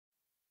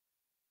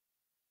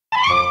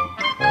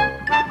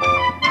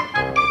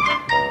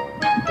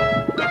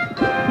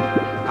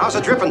How's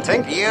it dripping,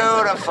 Tink?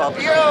 Beautiful,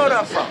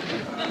 beautiful.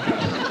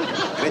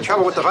 Any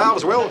trouble with the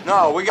valves, Will?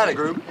 No, we got it,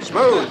 Group.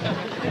 Smooth.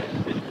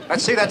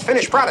 Let's see that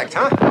finished product,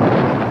 huh?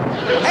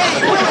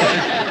 Hey,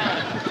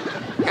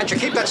 Willie! Can't you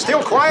keep that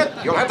still quiet?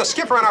 You'll have the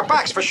skipper on our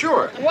backs for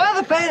sure. Why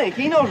the panic?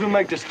 He knows we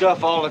make the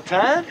stuff all the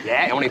time.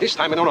 Yeah, only this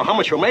time we don't know how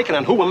much we're making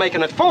and who we're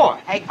making it for.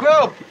 Hey,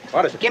 Group.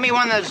 What is it? Give me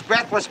one of those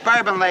breathless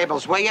bourbon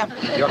labels, will you?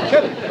 You're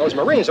kidding. Those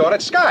Marines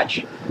ordered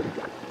scotch.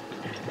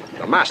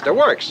 The master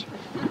works.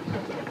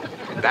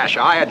 A dash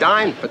of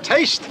iodine for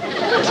taste.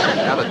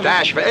 Another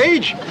dash for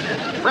age.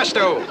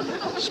 Presto.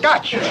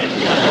 Scotch.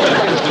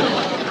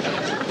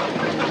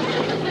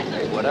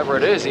 Whatever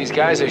it is, these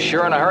guys are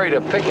sure in a hurry to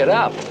pick it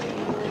up.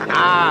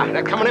 Ah,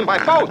 they're coming in by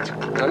boat.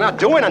 They're not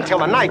doing until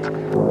the night.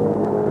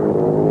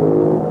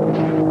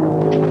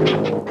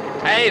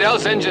 Hey,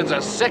 those engines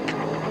are sick.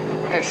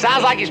 It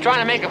sounds like he's trying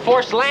to make a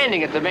forced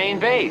landing at the main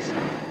base.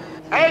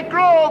 Hey,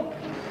 Group.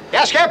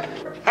 Yes, Skip?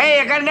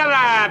 Hey, you got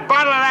another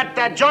bottle of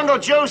that jungle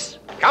juice?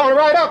 Coming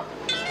right up.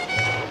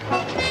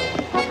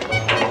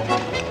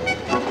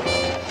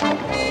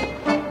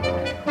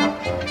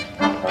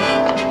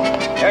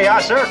 Here you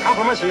are, sir.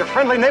 Compliments of your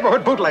friendly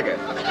neighborhood bootlegger.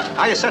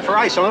 How you set for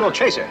ice on a little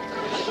chaser?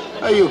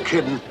 Are you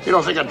kidding? You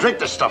don't think I drink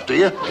this stuff, do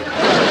you?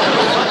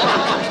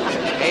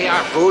 Hey,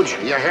 our food,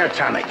 your hair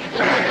tonic.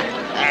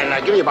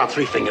 And give me about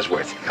 3 fingers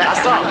worth.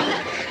 That's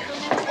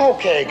all.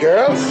 Okay,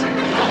 girls.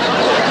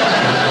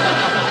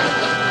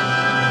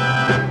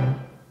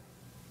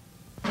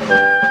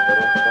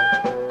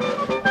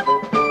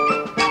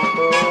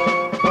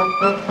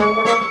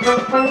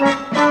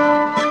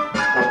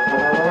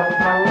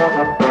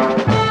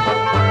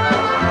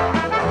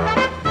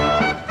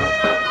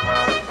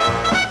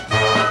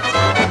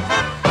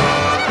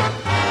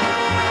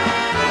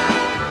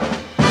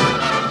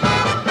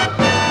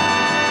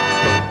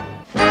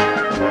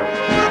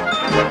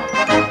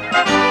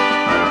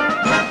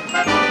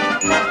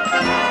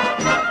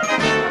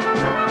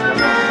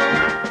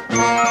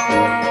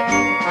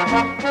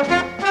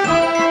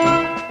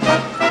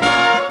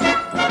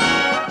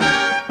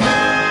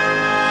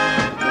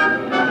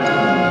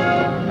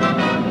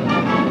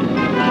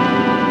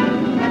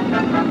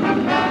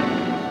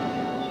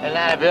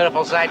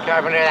 Beautiful sight,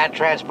 Carpenter, that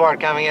transport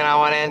coming in on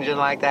one engine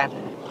like that.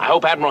 I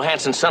hope Admiral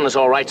Hanson's son is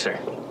all right, sir.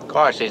 Of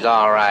course he's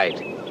all right.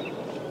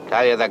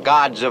 Tell you, the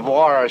gods of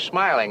war are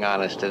smiling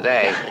on us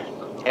today.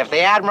 If the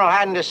Admiral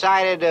hadn't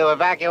decided to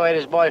evacuate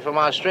his boy from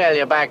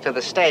Australia back to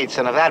the States,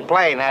 and if that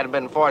plane hadn't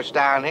been forced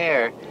down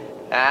here,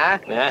 huh?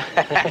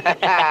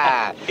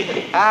 Yeah.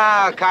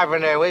 Oh,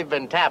 Carpenter, we've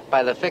been tapped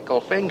by the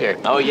fickle finger.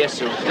 Oh, yes,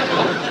 sir.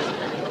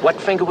 What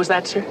finger was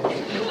that, sir?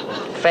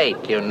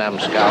 Fate, you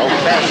numbskull.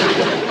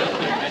 Fate.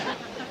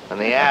 When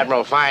the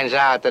Admiral finds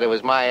out that it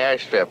was my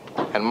airstrip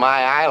and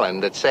my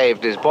island that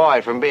saved his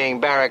boy from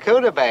being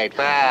barracuda bait,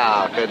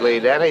 well, could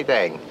lead to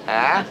anything,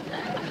 huh?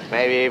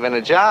 Maybe even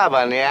a job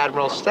on the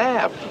Admiral's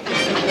staff.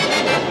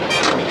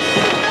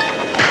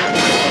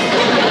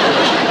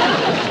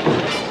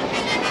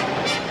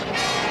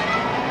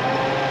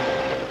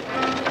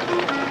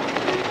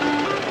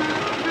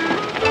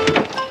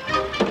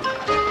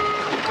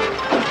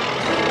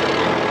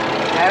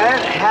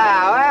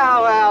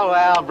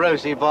 Well,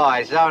 Brucey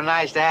boy, so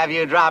nice to have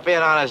you drop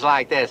in on us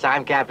like this.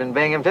 I'm Captain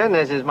Binghamton.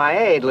 This is my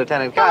aide,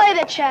 Lieutenant Don't lay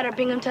that chatter,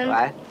 Binghamton.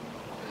 What?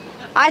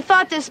 I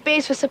thought this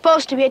base was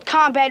supposed to be at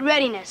combat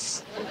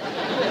readiness.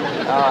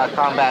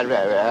 Combat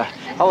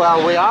oh,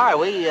 well, we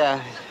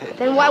are.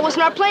 Then why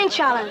wasn't our plane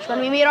challenged when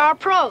we made our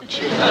approach?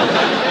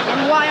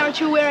 And why aren't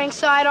you wearing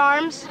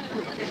sidearms?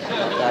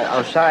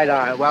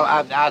 Sidearm. Well,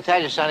 I'll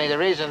tell you, Sonny, the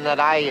reason that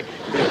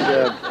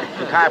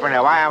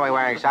Carpenter, why aren't we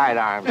wearing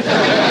sidearms?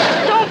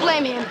 Don't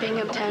blame him,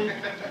 Binghamton.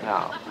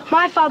 No.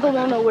 My father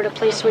won't know where to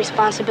place the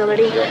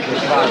responsibility.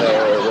 His father,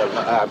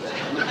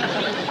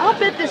 I'll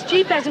bet this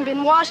Jeep hasn't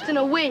been washed in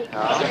a week.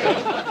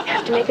 Oh.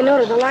 Have to make a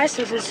note of the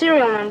license and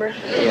serial number.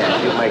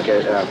 Yeah, you make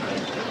it,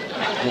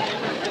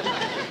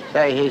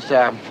 Say, he's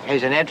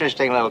an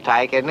interesting little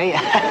tyke, isn't he? He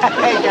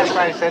just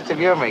got a sense of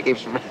humor. He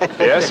keeps...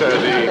 Yes, sir,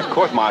 the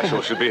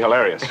court-martial should be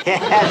hilarious.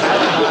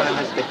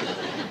 Yes,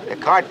 the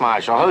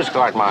court-martial. Who's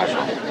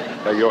court-martial?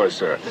 Yours,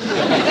 sir.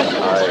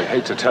 I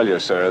hate to tell you,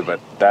 sir, but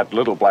that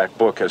little black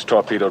book has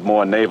torpedoed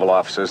more naval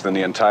officers than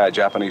the entire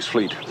Japanese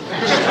fleet.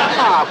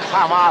 Oh,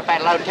 come off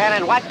it,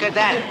 Lieutenant. What could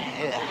that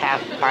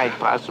might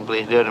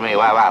possibly do to me?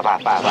 What?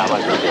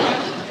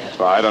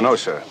 Well, I don't know,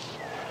 sir.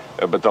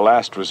 But the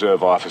last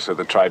reserve officer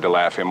that tried to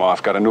laugh him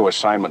off got a new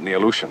assignment in the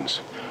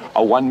Aleutians.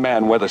 A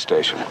one-man weather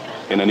station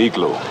in an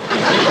igloo.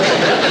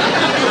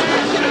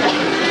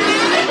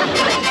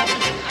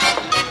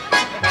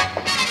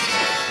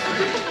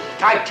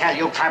 I tell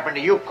you, Carpenter,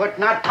 you could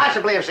not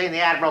possibly have seen the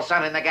Admiral's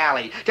son in the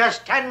galley.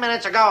 Just 10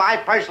 minutes ago, I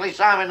personally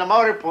saw him in the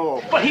motor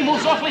pool. But he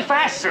moves awfully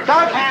fast, sir.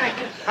 Don't panic.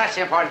 That's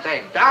the important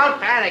thing.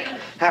 Don't panic.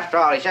 After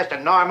all, he's just a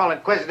normal,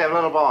 inquisitive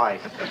little boy.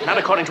 Not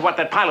according to what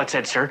that pilot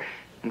said, sir.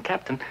 And,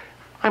 Captain,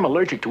 I'm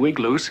allergic to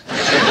igloos.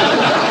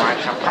 Oh,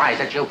 I'm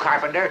surprised at you,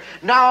 Carpenter.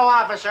 No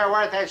officer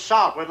worth his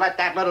salt would let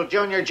that little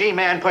junior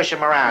G-man push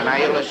him around. Now,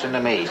 you listen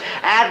to me.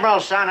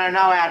 Admiral's son or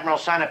no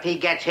Admiral's son, if he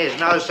gets his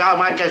nose so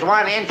much as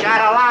 1 inch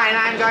out of line,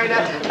 I'm going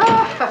to...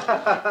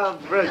 Oh,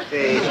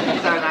 Brucey.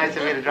 So nice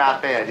of you to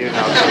drop in. You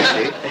know,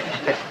 Brucey.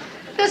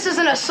 This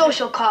isn't a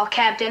social call,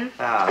 Captain.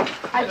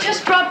 Oh. I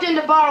just dropped in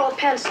to borrow a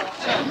pencil.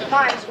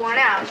 Mine's worn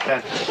out.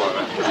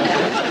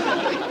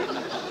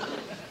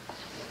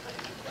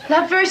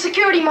 That very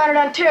security monitor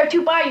on Terror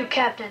 2 Bayou,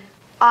 Captain.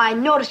 I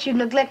noticed you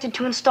neglected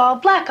to install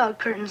blackout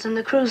curtains in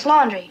the crew's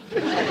laundry.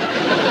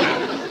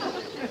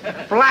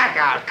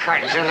 Blackout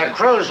curtains in the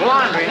crew's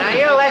laundry. Now,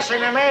 you listen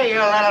to me, you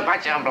little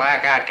bunch of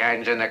blackout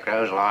curtains in the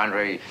crew's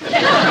laundry.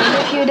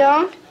 If you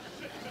don't,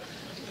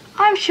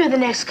 I'm sure the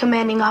next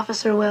commanding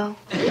officer will.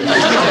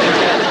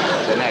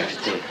 The next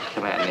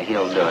commanding,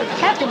 he'll do it.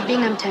 Captain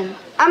Binghamton,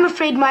 I'm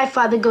afraid my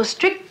father goes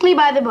strictly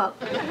by the book.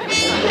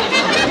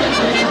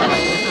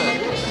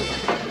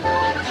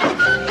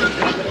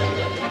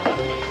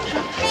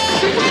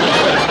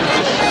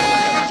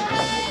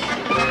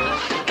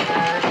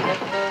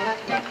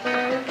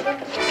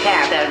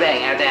 Captain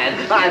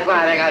Binghamton, my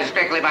father goes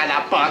strictly by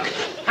the book.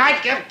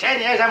 I'd give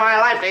 10 years of my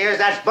life to use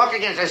that book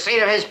against the seat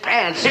of his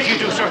pants. If you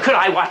do, sir, could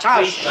I watch, Oh,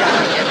 please? shut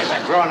up. You're just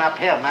a grown-up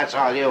him, that's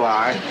all you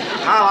are.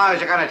 How long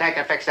is it going to take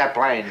to fix that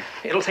plane?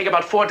 It'll take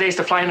about 4 days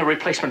to fly in the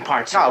replacement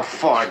parts. Oh,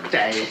 4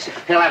 days.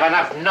 He'll have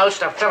enough notes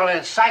to fill an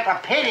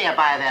encyclopedia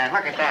by then.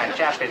 Look at that,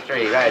 chapter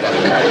 3, right up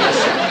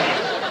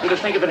there. You'd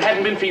think if it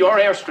hadn't been for your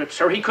airstrip,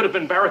 sir, he could have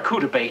been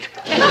barracuda bait.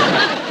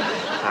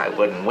 I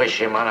wouldn't wish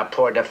him on a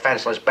poor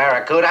defenseless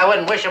barracuda. I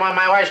wouldn't wish him on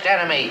my worst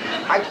enemy.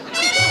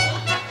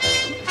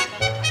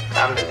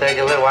 Come to think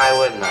of it, why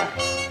wouldn't I?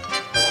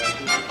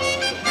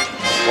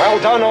 Well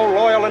done, oh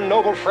loyal and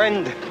noble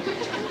friend.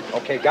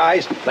 Okay,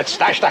 guys, let's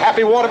stash the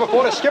happy water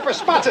before the skipper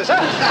spots us,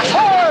 huh?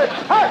 Hard,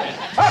 hard,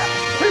 hard.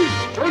 2,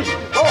 3,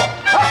 4,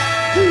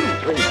 hard. 2,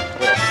 3,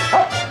 4,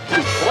 hard.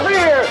 Over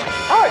here,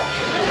 hard.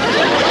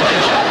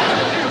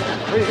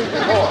 3,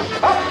 4,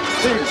 hard.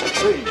 2,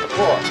 3,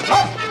 4,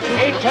 hard.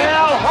 Hey,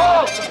 Cal,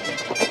 halt!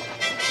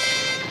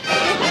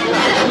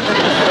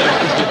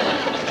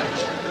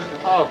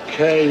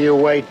 Okay,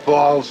 you eight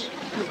balls.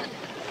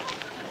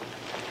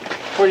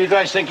 What do you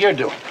guys think you're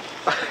doing?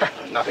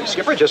 Nothing,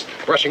 Skipper, just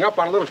brushing up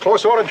on a little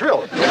close order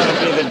drill.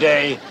 That'll be the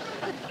day.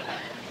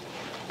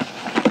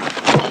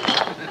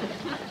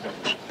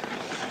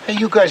 Hey,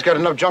 you guys got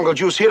enough jungle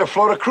juice here to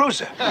float a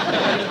cruiser.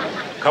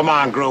 Come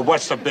on, Groob,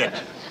 what's the bit?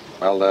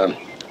 Well,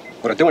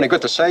 would it do any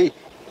good to say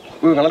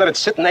we were going to let it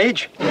sit and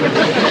age?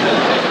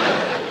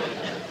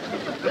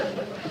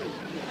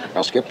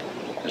 Well, Skip,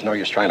 there's no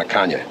use trying to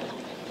con you.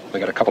 We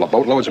got a couple of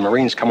boatloads of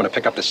Marines coming to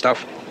pick up the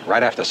stuff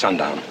right after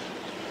sundown.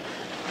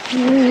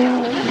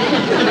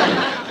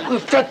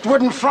 If that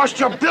wouldn't frost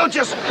your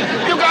bilges,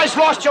 you guys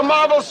lost your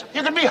marbles,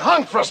 you could be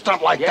hung for a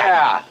stunt like that.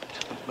 Yeah.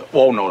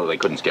 Oh, no, they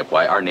couldn't, Skip.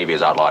 Why, our Navy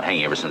has outlawed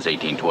hanging ever since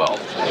 1812.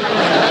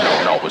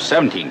 No, it was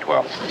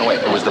 1712. No, wait,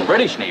 it was the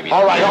British Navy.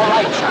 All right,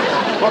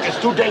 Chuck. Look, it's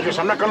too dangerous.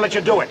 I'm not going to let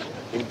you do it.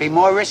 It'd be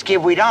more risky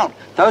if we don't.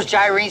 Those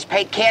gyrenes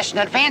paid cash in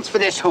advance for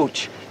this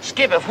hooch.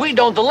 Skip, if we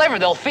don't deliver,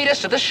 they'll feed us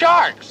to the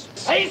sharks.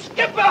 Hey,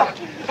 Skipper!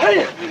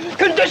 Hey,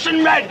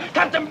 condition red!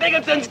 Captain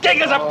Binghamton's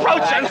gig is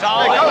approaching!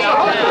 All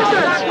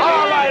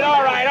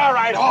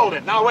right, hold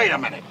it. Now, wait a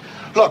minute.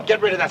 Look,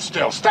 get rid of that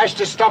still. Stash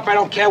this stuff, I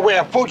don't care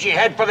where. Fuji,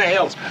 head for the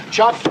hills.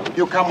 Chuck,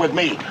 you come with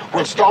me.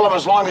 We'll stall them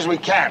as long as we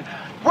can.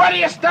 What are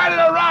you standing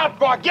around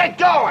for? Get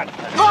going!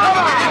 Come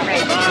on!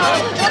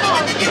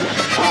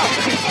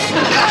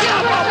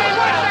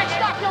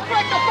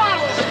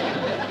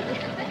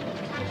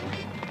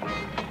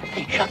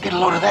 Hey, Chuck, get a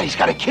load of that. He's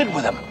got a kid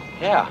with him.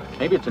 Yeah,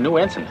 maybe it's a new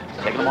ensign.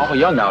 Taking them awful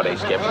young nowadays,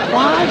 Skip.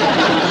 What?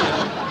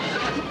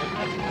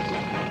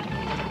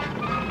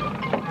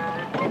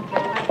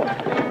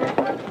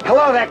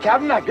 Hello there,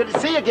 Captain. Good to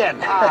see you again.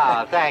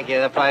 Oh, thank you.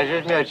 The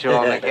pleasure's mutual,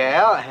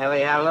 McHale.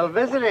 We have a little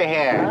visitor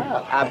here.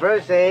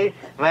 Brucey,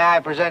 may I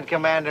present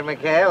Commander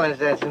McHale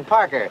as Ensign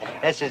Parker.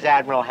 This is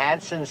Admiral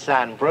Hanson's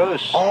son,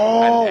 Bruce.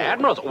 Oh.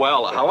 Admirals?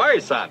 Well, how are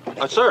you, son?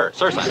 Sir,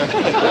 son.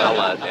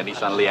 Well, any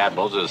son of the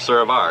Admirals is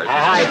sir of ours.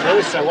 Hi,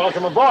 Bruce.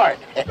 Welcome aboard.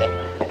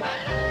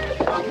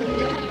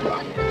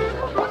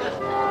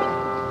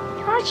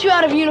 Aren't you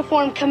out of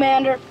uniform,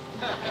 Commander?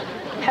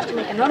 I have to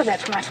make a note of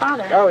that for my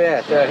father. Oh,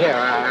 yes. Here,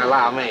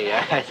 allow me.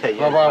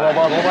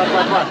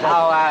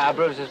 What?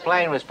 Bruce's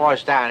plane was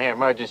forced down here,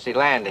 emergency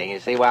landing. You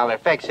see, while they're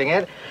fixing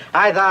it,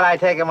 I thought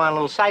I'd take him on a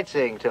little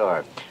sightseeing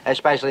tour,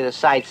 especially the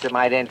sights that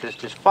might interest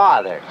his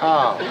father.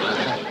 Oh.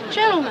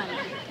 Gentlemen,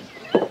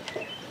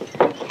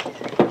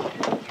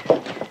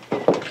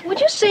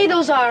 would you say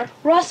those are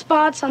rust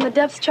spots on the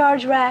depth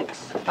charge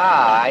racks?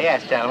 Ah,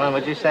 yes, gentlemen.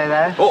 Would you say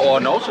that? Oh,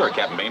 no, sir,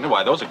 Captain Binghamton.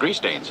 Why, those are grease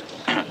stains.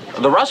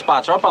 The rust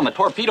spots are up on the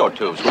torpedo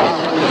tubes.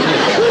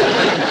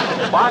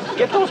 Bob,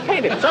 get those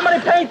painted.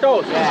 Somebody paint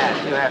those.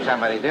 Yes, you have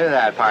somebody do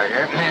that,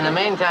 Parker. In the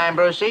meantime,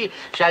 Brucey,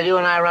 shall you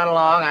and I run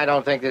along? I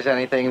don't think there's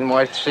anything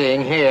worth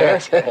seeing here.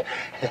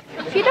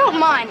 If you don't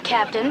mind,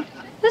 Captain,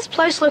 this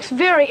place looks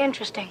very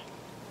interesting.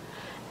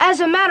 As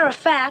a matter of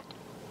fact,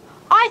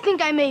 I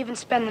think I may even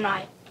spend the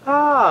night.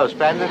 Oh,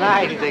 spend the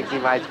night. He thinks he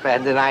might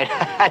spend the night.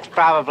 That's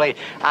probably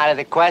out of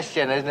the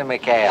question, isn't it,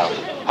 McHale?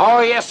 Oh,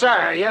 yes,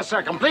 sir. Yes,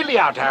 sir. Completely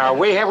out.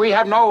 We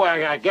have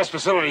no guest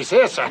facilities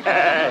here,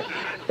 sir.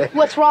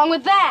 What's wrong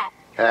with that?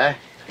 Huh?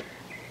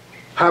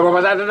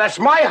 Well, that's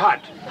my hut.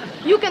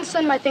 You can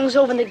send my things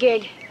over in the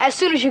gig as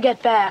soon as you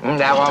get back.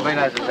 That won't be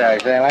necessary,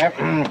 sailor.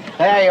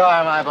 There you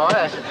are, my boy.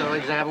 That's a true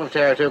example of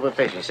tear-tube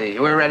efficiency.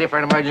 We're ready for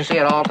an emergency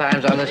at all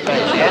times on this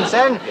base.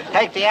 Ensign,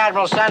 take the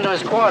Admiral's son to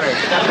his quarters.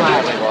 Step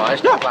lively, boys.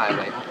 Step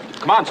lively.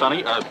 Come on,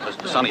 Sonny.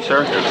 Sonny,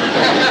 sir.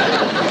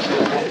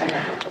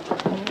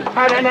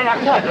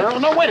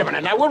 No, wait a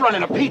minute. Now, we're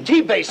running a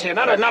PT base here,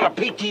 not a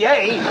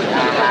PTA.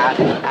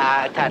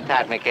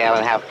 Tut, McHale,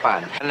 and have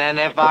fun. And then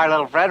if our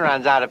little friend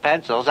runs out of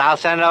pencils, I'll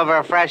send over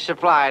a fresh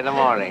supply in the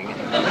morning.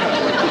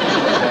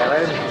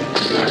 Sailor.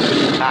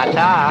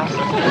 Ta-ta.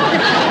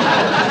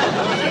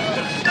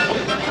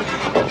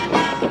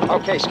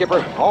 Okay,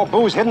 Skipper. All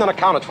booze hidden and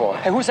accounted for.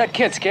 Hey, who's that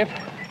kid, Skip?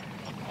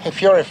 If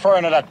you're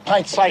referring to that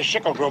pint-sized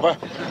Schickelgruber,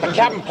 the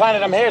captain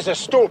planted him here as a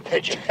stool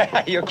pigeon.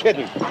 You're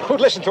kidding. Who'd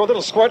listen to a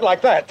little squirt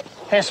like that?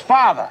 His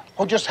father,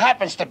 who just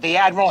happens to be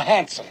Admiral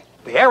Hanson.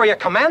 The area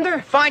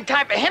commander? Fine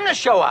time for him to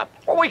show up.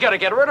 Well, we gotta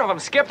get rid of him,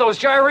 Skip. Those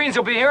gyrenes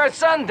will be here at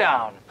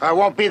sundown. It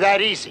won't be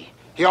that easy.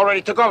 He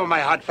already took over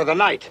my hut for the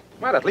night.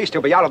 Well, at least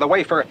he'll be out of the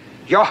way for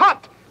your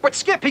hut. But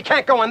Skip, he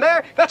can't go in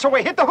there. That's where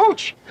we hit the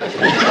hooch.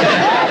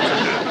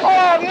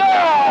 Oh,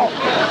 no!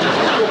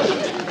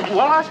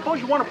 Well, I suppose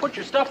you want to put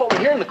your stuff over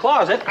here in the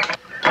closet.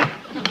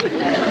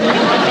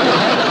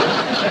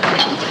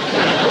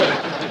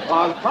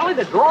 Probably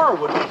the drawer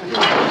would.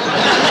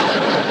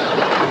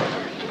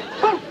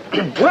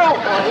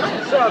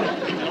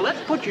 Well,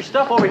 let's put your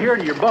stuff over here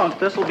in your bunk.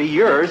 This will be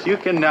yours. You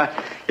can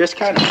just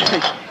kind of.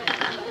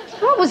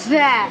 What was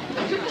that?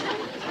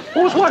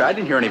 What was what? I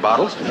didn't hear any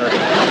bottles.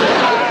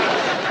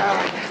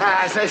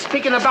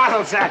 Speaking of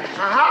bottles,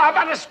 how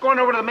about us going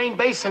over to the main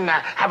base and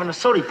having a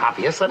soda pop,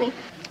 yes, Sonny?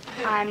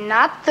 I'm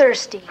not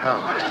thirsty. Then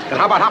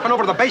how about hopping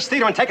over to the base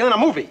theater and taking in a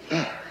movie?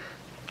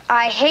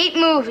 I hate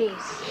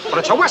movies. But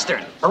it's a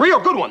Western. A real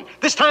good one.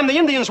 This time the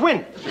Indians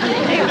win.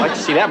 I'd like to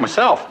see that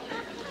myself.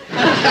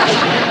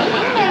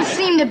 You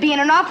seem to be in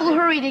an awful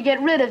hurry to get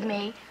rid of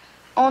me.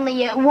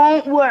 Only it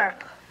won't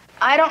work.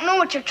 I don't know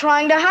what you're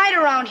trying to hide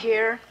around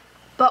here,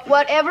 but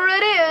whatever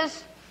it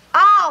is,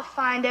 I'll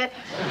find it.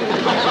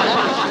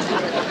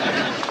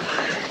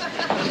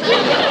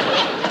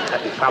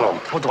 Follow him.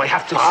 What do I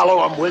have to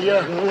follow him, will you?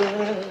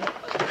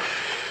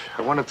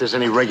 I wonder if there's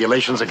any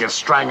regulations against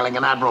strangling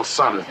an admiral's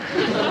son.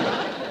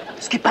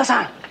 Ce qui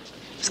pasa?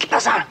 Ce qui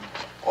pasa?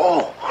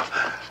 Oh,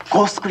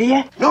 coast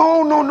clear? No.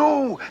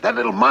 That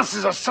little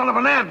monster's a son of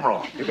an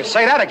admiral. You can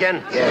say that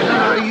again.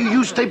 Yeah,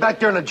 you stay back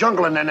there in the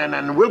jungle,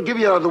 and we'll give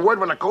you the word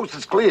when the coast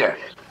is clear.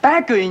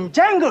 Back in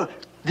jungle?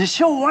 The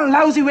show one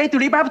lousy way to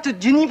live up to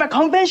Geneva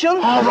Convention?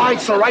 All right,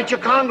 so write your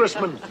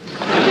congressman.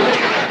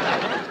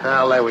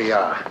 Well, there we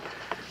are.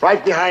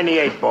 Right behind the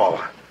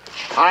 8-ball.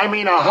 I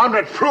mean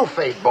 100-proof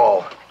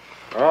 8-ball.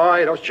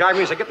 Oh, those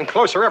gyrenes are getting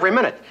closer every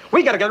minute.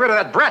 We gotta get rid of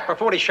that brat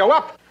before they show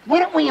up. Why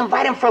don't we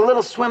invite him for a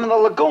little swim in the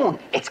lagoon?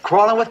 It's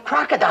crawling with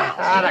crocodiles.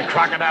 The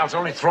crocodiles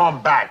only throw him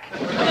back.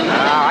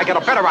 I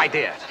got a better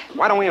idea.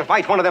 Why don't we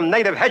invite one of them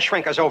native head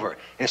shrinkers over?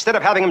 Instead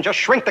of having him just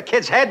shrink the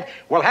kid's head,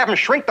 we'll have him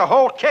shrink the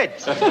whole kid.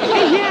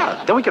 Hey,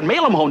 yeah. Then we can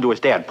mail him home to his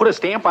dad. Put a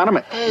stamp on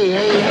him.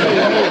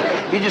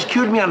 Hey. You just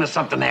cued me onto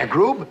something there,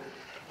 Groob.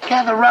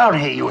 Gather round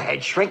here, you head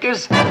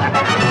shrinkers.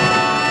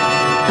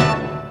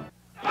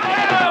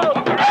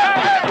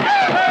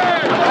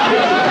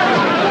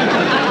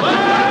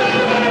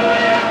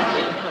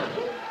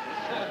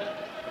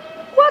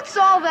 What's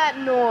all that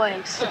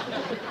noise?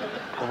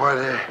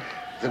 Why,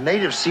 the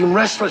natives seem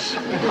restless.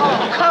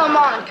 Oh, come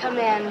on,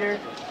 Commander.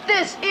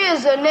 This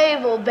is a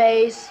naval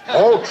base.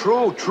 Oh,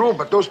 true.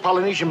 But those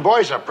Polynesian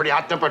boys are pretty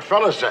hot-tempered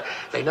fellas.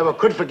 They never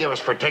could forgive us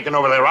for taking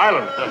over their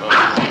island.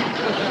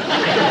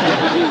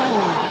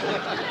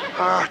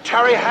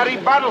 Terry Hattie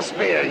Battle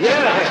Spear,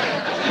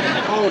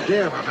 yeah. Oh,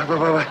 dear.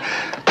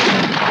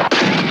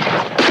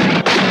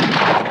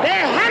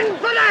 They're heading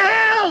for the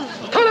hills!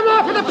 Cut him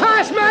off with the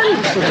pass,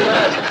 men!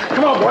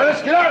 Come on, boy,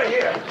 let's get out of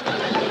here.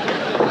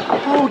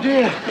 Oh,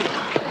 dear.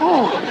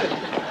 Oh.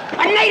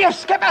 A native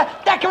skipper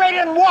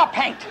decorated in war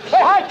paint.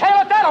 Hey,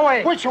 tail it that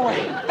away! Which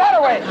way? That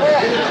away!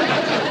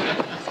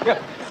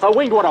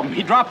 Winged one of them.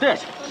 He dropped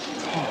this.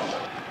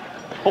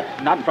 Oh,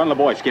 not in front of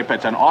the boys, Skip.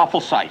 It's an awful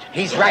sight.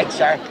 He's right,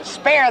 sir.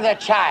 Spare the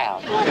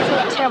child. What's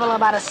so terrible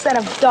about a set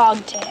of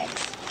dog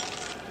tags?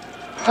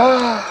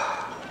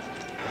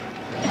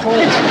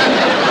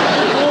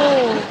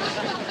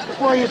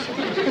 Why,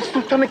 it's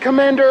Lieutenant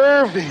Commander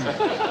Irving.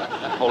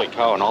 Holy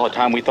cow, and all the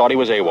time we thought he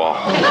was AWOL.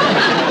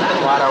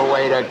 What a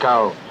way to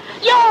go.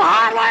 You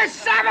heartless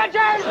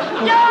savages!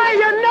 Yeah,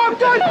 you're no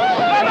good!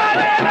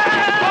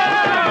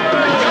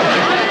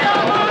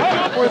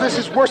 Boy, this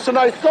is worse than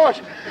I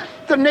thought.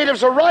 The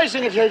natives are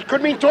rising. It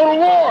could mean total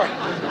war.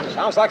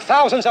 Sounds like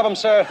thousands of them,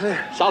 sir.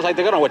 Sounds like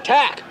they're going to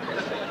attack.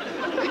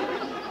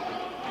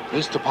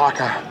 Mr.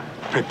 Parker,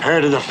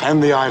 prepare to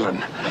defend the island.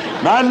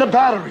 Man the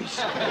batteries.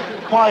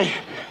 Why,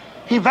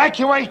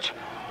 evacuate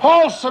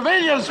all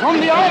civilians from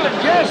the island,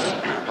 yes?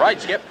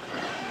 Right, Skip.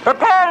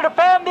 Prepare to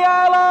defend the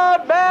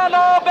island! Man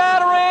all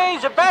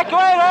batteries!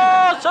 Evacuate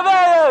all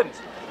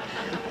civilians!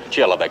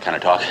 Gee, I love that kind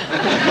of talk.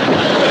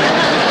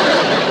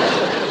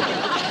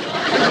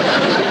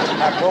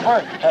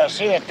 Cooper,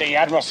 see that the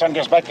Admiral's son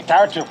gets back to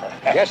Tower Trooper.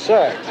 Yes,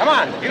 sir. Come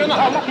on. You don't know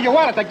how lucky you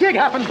are that the gig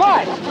happened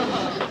by.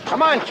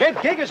 Come on, kid.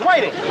 Gig is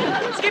waiting.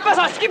 Ski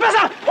pasa! Ski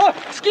pasa! Oh,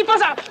 ski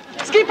pasa!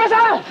 Ski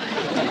pasa!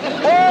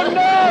 Oh,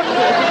 no!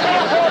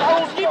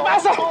 Ski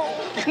pasa!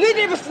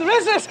 Native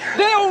resist!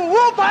 They'll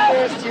whoop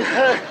us!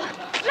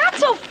 Not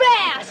so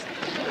fast!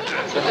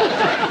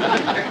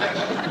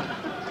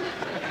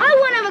 I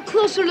want to have a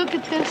closer look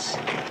at this.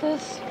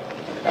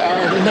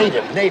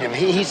 Native.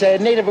 He's a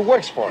native who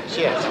works for us,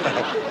 yes.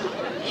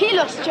 He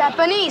looks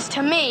Japanese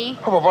to me.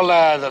 Oh, well,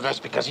 that's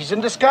because he's in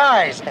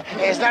disguise.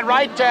 Is that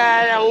right,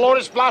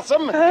 Lotus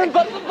Blossom? Is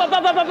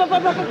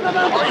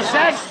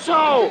that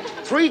so?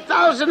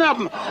 3,000 of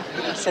them.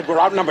 He said we're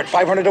outnumbered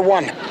 500 to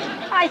 1.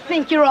 I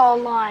think you're all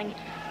lying.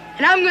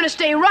 And I'm gonna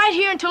stay right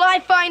here until I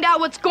find out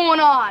what's going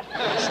on.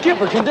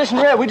 Skipper, condition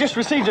red. We just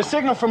received a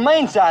signal from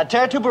main side.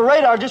 Terratuba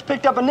radar just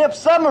picked up a NIP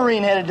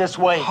submarine headed this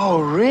way.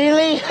 Oh,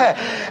 really?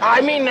 I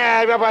mean,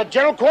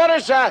 general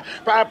quarters,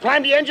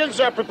 plan the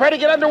engines, prepare to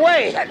get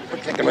underway. What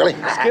thinking, really?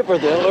 Skipper,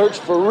 the alert's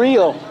for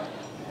real.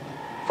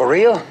 For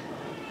real?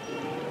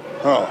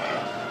 Oh.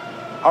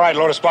 All right,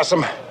 Lotus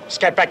Blossom. Let's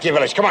get back to your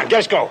village. Come on,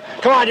 let's go.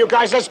 Come on, you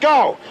guys, let's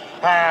go.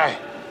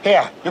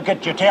 Here, you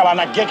get your tail on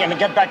that gig and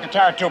get back to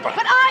Taratuba.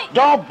 But I...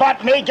 Don't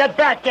butt me. Get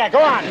back there. Go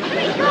on.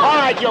 All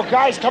right, you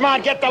guys, come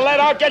on. Get the lead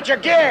out. Get your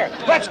gear.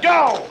 Let's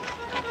go.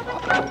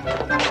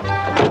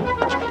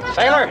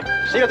 Sailor,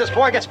 see that this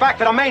boy gets back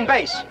to the main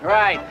base.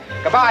 Right.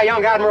 Goodbye,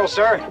 young Admiral,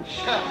 sir.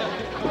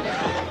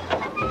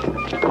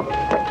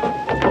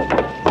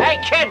 Hey,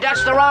 kid,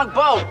 that's the wrong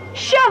boat.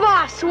 Shove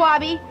off,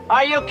 Swabby.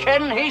 Are you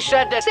kidding? He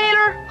said that...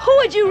 Sailor, who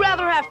would you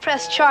rather have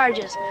press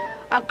charges?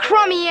 A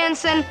crummy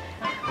ensign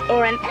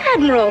or an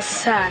admiral's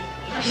son?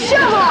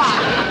 Shove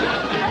off!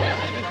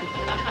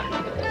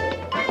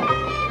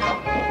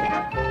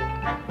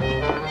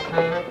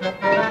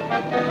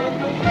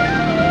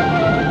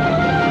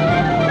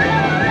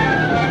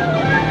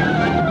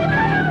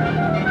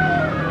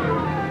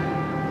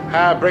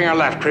 Bring her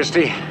left,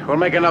 Christie. We'll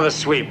make another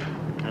sweep.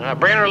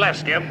 Bring her left,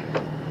 Skip.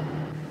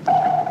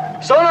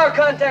 Sonar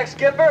contact,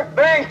 Skipper.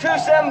 Bearing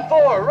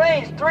 274.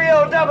 Range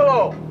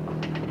 3000.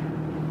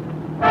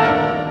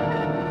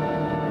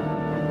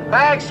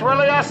 Thanks,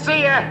 Willie. I'll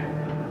see ya.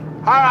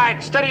 All right,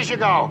 steady as you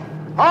go.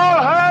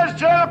 All hands,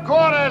 jail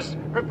quarters.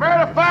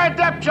 Prepare to fire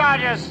depth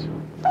charges.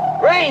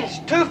 Range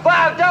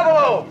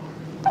 2500.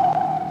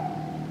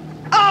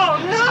 Oh,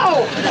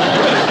 no!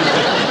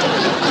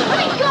 Let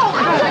me go!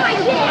 That's what I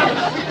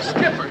did!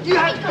 Skipper, you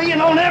have to be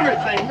in on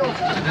everything.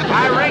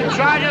 I ring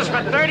charges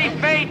for 30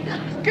 feet.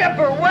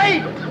 Skipper,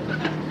 wait!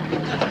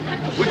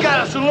 We got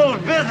us a little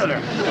visitor.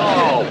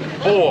 Oh,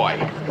 boy.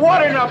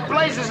 What in the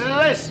blazes is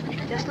this?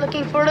 Just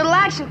looking for a little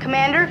action,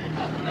 Commander.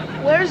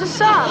 Where's the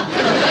sub?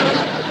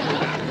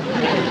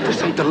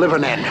 This ain't the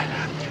living end.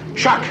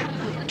 Chuck,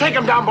 take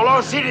him down below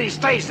and see that he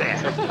stays there.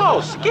 Oh,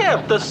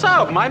 Skip, the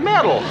sub, my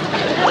medal.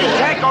 We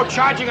can't go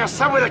charging a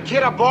sub with a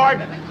kid aboard.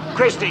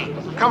 Christie,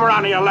 come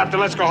around to your left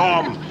and let's go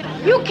home.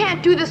 You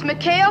can't do this,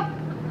 McHale.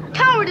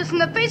 Cowardice in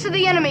the face of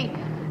the enemy.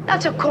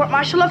 That's a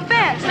court-martial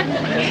offense.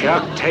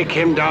 Chuck, take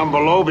him down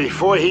below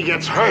before he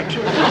gets hurt.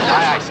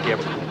 Aye, Skip.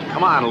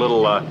 Come on,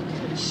 little,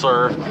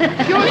 sir.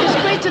 You're a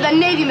disgrace to the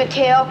Navy,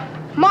 McHale.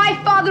 My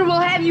father will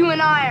have you in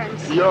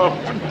irons. Come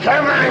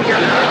on,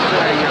 get out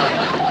there,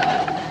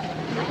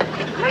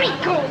 Let me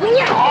go, will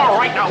you? All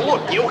right, now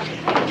look, you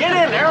get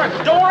in there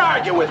and don't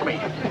argue with me.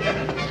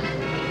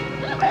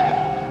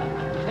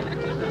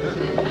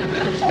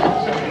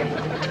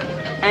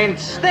 And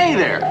stay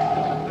there.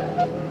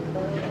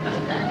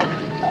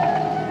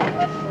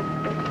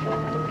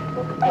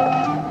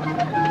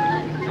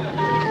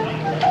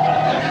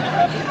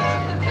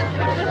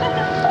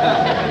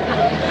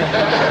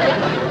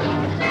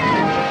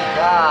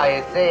 Oh,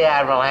 you see,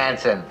 Admiral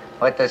Hanson,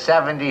 with the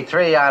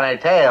 73 on her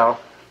tail,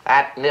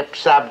 that nip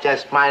sub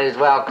just might as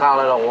well call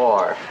it a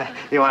war.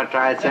 You want to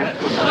try it, sir?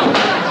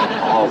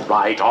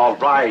 All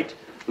right.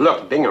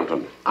 Look,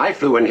 Binghamton, I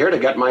flew in here to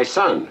get my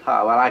son.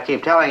 Oh, well, I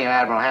keep telling you,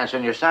 Admiral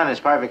Hanson, your son is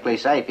perfectly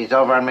safe. He's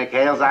over on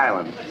McHale's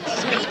Island.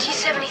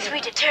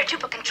 AT-73 to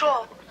Terratuba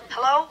Control.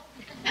 Hello?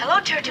 Hello,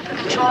 Terratuba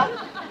Control.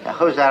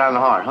 Who's that on the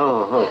horn?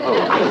 Who?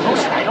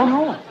 I don't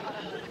know.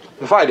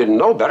 If I didn't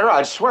know better,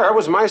 I'd swear it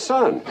was my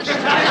son.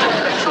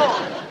 Control.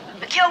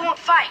 McHale won't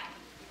fight.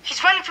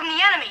 He's running from the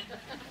enemy.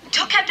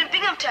 Tell Captain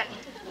Binghamton.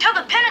 Tell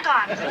the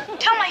Pentagon.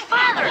 Tell my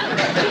father.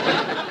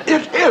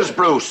 It is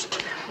Bruce.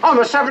 On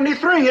the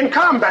 73 in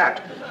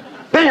combat.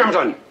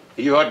 Binghamton,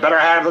 you had better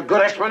have a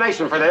good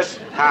explanation for this.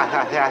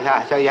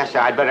 Yes, sir,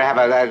 I'd better have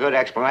a good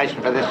explanation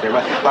for this, sir.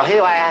 Well,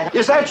 here I am.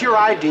 Is that your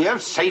idea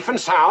of safe and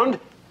sound?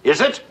 Is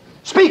it?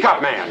 Speak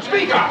up, man.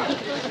 Speak up.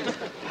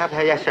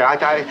 Yes, sir.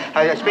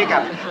 I speak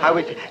up.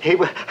 He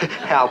would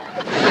help.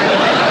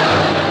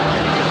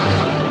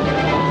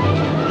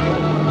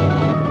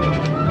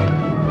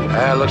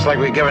 Looks like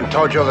we've given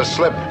Tojo the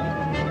slip.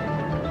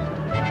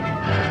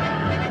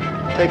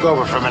 Take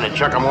over for a minute,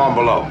 Chuck. I'm on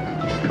below. All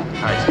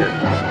right, sir.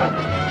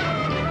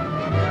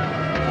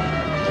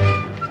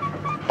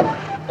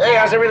 Hey,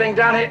 how's everything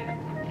down here?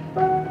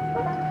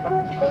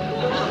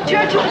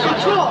 Churchill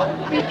Control.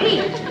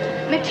 Repeat.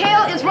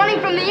 McHale is running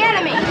from the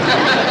enemy.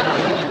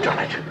 Done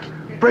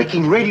it.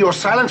 Breaking radio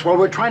silence while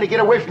we're trying to get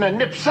away from the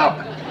nip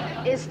sub.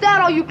 Is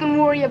that all you can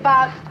worry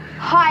about?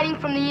 Hiding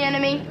from the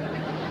enemy?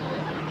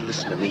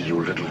 Listen to me, you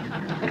little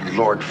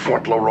Lord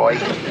Fauntleroy.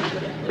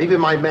 Maybe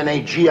my men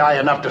ain't GI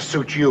enough to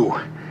suit you,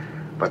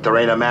 but there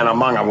ain't a man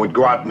among them would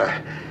go out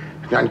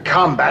in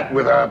combat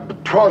with a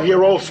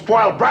 12-year-old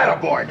spoiled brat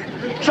aboard.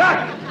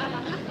 Chuck!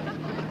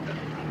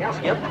 Yes,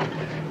 yep.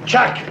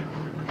 Chuck!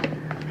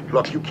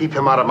 Look, you keep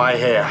him out of my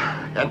hair.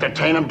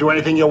 Entertain him, do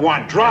anything you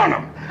want, drown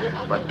him.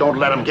 But don't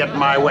let him get in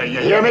my way, you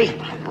hear me?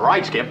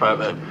 Right, Skip.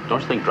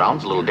 Don't you think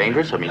drown's a little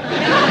dangerous? I mean,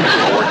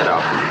 I'll work it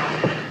out.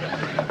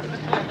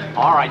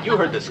 All right, you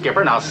heard the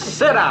skipper. Now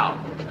sit down.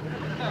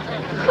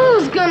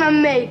 Who's gonna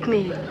make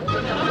me?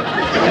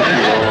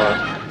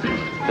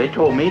 They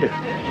told me to.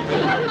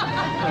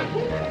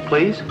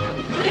 Please?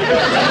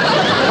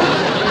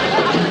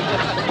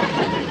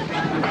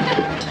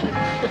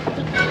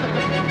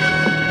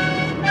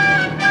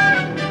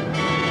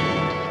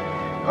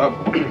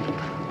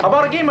 How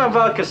about a game of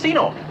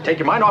casino? Take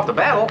your mind off the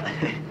battle.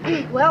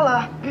 Well,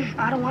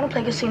 I don't want to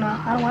play casino.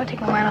 I don't want to take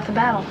my mind off the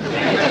battle.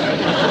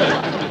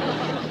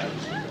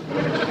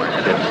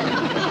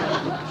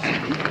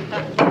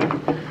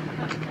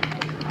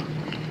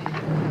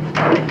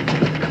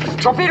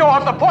 Torpedo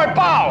off the port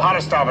bow! How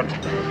to stop it?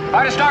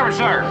 How to starboard,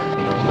 sir.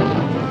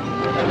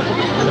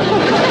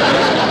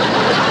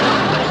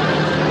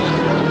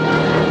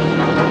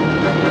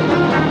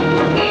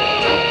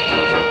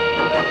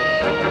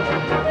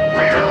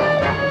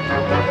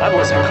 That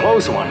was a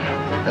close one.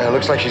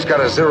 Looks like she's got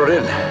us zeroed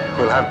in.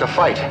 We'll have to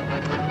fight.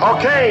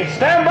 Okay,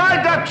 stand by,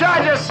 depth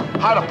charges.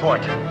 Hard to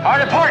port.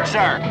 Hard to port,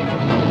 sir.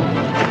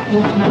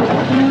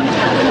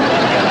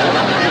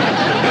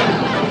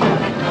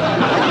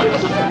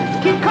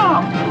 Keep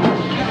calm.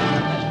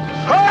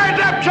 Hard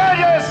depth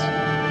charges.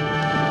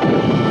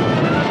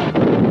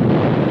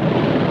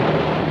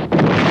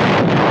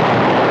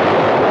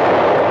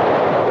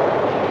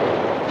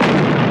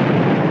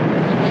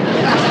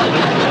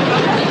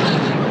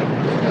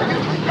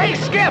 Hey,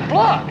 Skip,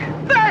 look!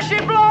 There she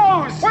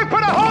blows! We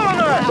put a hole in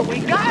her! We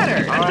got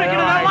her! I'm taking her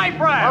that life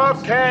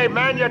raft! Okay,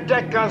 man your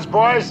deck guns,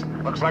 boys.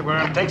 Looks like we're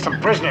gonna take some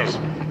prisoners.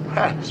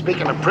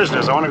 Speaking of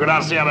prisoners, I want to go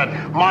down and see how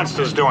that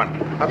monster's doing.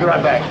 I'll be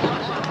right back.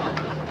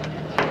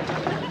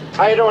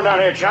 How you doing down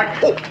here, Chuck?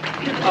 Oh,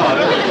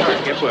 sorry,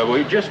 Skip.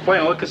 We're just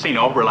playing a little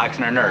casino,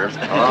 relaxing our nerves.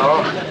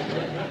 Oh?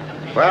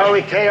 Well,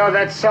 we KO'd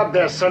that sub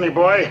there, sonny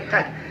boy.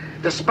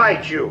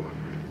 Despite you.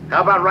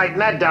 How about writing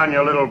that down in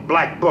your little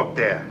black book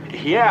there?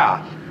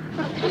 Yeah.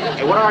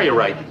 Hey, what are you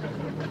writing?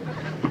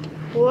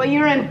 Boy,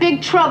 you're in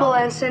big trouble,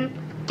 Ensign.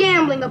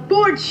 Gambling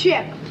aboard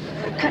ship.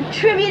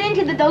 Contributing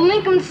to the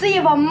delinquency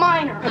of a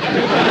minor.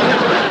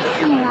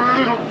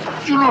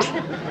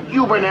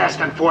 You've been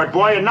asking for it,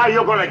 boy, and now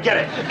you're gonna get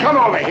it. Come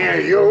over here,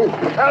 you.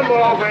 Come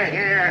over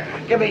here.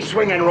 Give me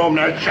swinging room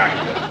there, Chuck.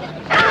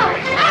 Ow!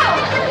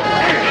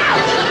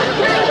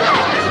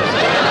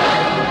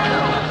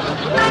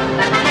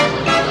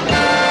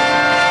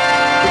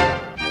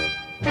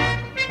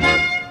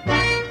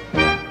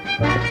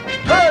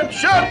 Turn,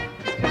 shut!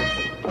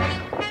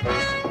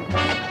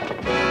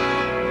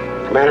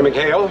 Commander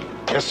McHale?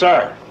 Yes,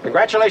 sir.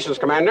 Congratulations,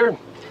 Commander.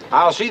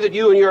 I'll see that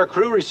you and your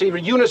crew receive a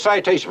unit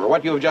citation for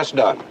what you have just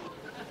done.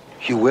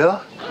 You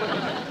will?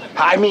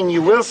 I mean,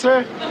 you will,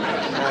 sir?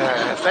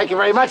 Thank you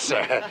very much,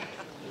 sir.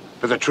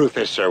 But the truth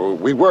is, sir,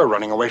 we were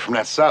running away from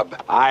that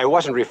sub. I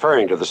wasn't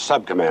referring to the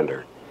sub,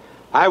 Commander.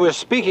 I was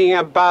speaking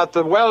about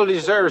the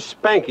well-deserved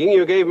spanking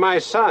you gave my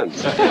son.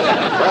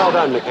 Well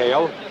done,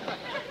 McHale.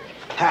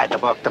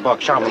 The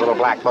book. Show him the little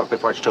black book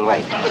before it's too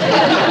late.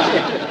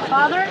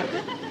 Father,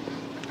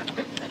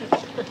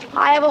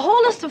 I have a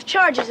whole list of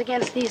charges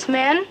against these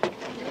men.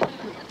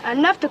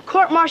 Enough to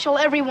court-martial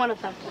every one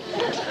of them.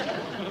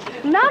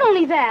 Not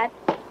only that,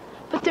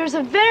 but there's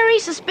a very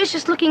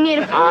suspicious-looking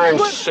native... I'm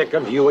sick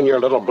of you and your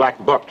little black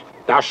book.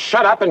 Now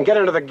shut up and get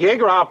into the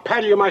gig, or I'll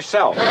paddle you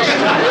myself.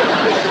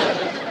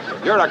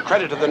 You're a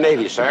credit to the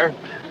Navy, sir.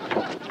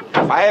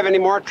 If I have any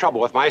more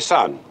trouble with my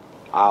son,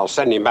 I'll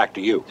send him back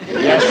to you.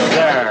 Yes,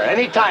 sir.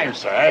 Anytime,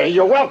 sir.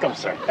 You're welcome,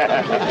 sir.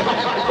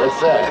 Yes,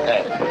 sir.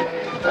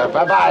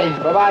 Bye-bye.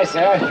 Bye-bye,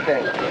 sir.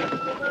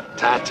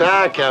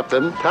 Ta-ta,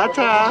 Captain.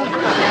 Ta-ta.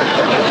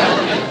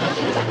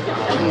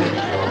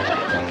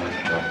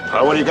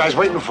 What are you guys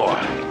waiting for?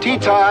 Tea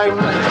time.